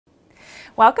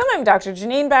Welcome, I'm Dr.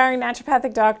 Janine Bowring,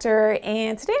 naturopathic doctor,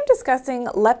 and today I'm discussing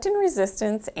leptin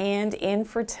resistance and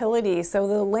infertility. So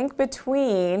the link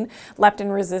between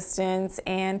leptin resistance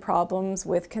and problems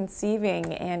with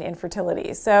conceiving and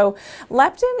infertility. So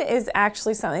leptin is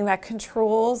actually something that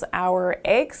controls our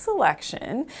egg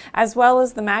selection, as well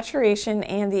as the maturation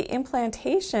and the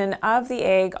implantation of the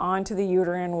egg onto the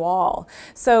uterine wall.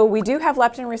 So we do have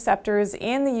leptin receptors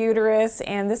in the uterus,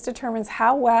 and this determines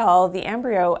how well the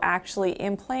embryo actually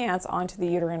implants onto the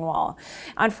uterine wall.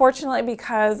 Unfortunately,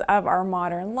 because of our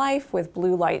modern life with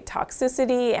blue light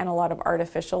toxicity and a lot of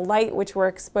artificial light which we're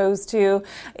exposed to,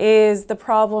 is the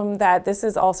problem that this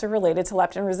is also related to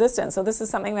leptin resistance. So this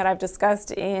is something that I've discussed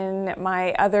in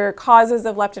my other causes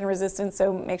of leptin resistance,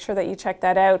 so make sure that you check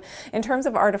that out in terms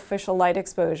of artificial light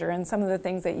exposure and some of the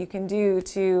things that you can do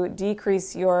to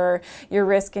decrease your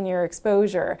risk and your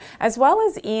exposure, as well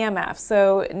as EMF,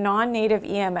 so non-native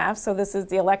EMF. So this is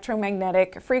the electromagnetic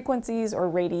frequencies or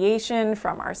radiation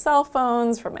from our cell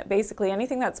phones, from basically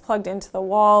anything that's plugged into the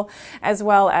wall, as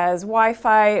well as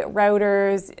Wi-Fi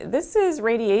routers. This is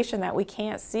radiation that we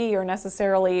can't see or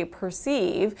necessarily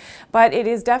perceive, but it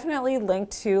is definitely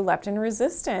linked to leptin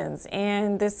resistance,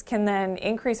 and this can then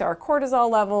increase our cortisol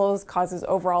levels, causes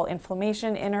overall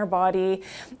inflammation in our body,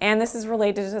 and this is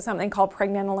related to something called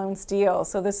Pregnenolone Steal.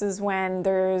 So this is when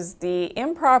there's the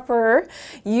improper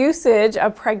usage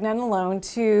of pregnenolone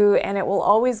and it will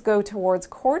always go towards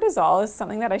cortisol. Is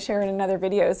something that I share in another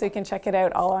video, so you can check it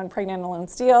out all on Pregnenolone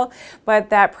Steal.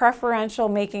 But that preferential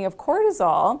making of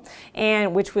cortisol,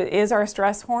 and which is our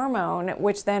stress hormone,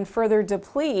 which then further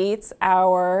depletes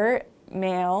our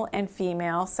male and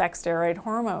female sex steroid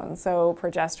hormones. So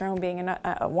progesterone being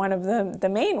one of the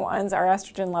main ones, our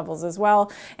estrogen levels as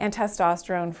well, and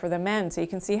testosterone for the men. So you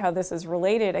can see how this is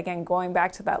related. Again, going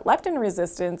back to that leptin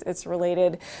resistance, it's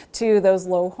related to those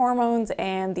low hormones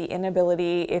and the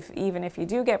inability, even if you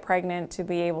do get pregnant, to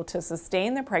be able to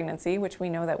sustain the pregnancy, which we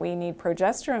know that we need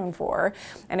progesterone for.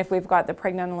 And if we've got the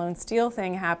Pregnenolone Steal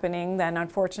thing happening, then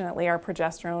unfortunately our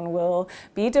progesterone will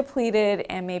be depleted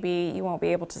and maybe you won't be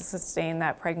able to sustain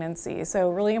that pregnancy. So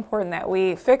really important that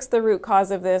we fix the root cause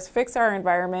of this, fix our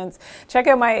environments. Check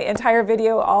out my entire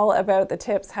video all about the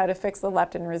tips how to fix the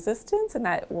leptin resistance, and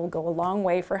that will go a long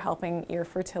way for helping your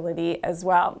fertility as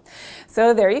well.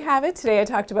 So there you have it. Today I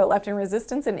talked about leptin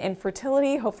resistance and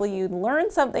infertility. Hopefully you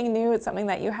learned something new. It's something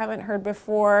that you haven't heard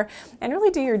before, and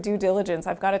really do your due diligence.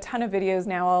 I've got a ton of videos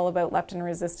now all about leptin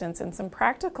resistance and some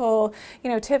practical,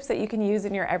 tips that you can use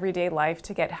in your everyday life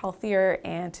to get healthier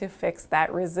and to fix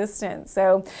that resistance.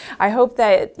 So I hope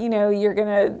that you're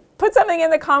gonna put something in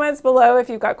the comments below if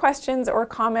you've got questions or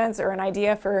comments or an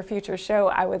idea for a future show.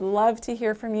 I would love to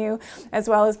hear from you, as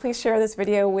well as please share this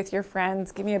video with your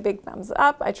friends. Give me a big thumbs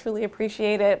up. I truly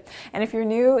appreciate it. And if you're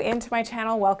new into my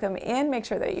channel, welcome in. Make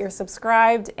sure that you're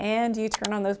subscribed and you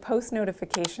turn on those post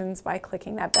notifications by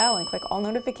clicking that bell and click all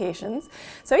notifications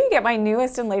so you get my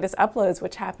newest and latest uploads,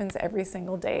 which happens every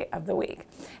single day of the week.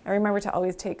 And remember to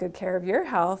always take good care of your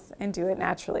health and do it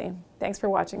naturally. Thanks for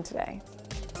watching today.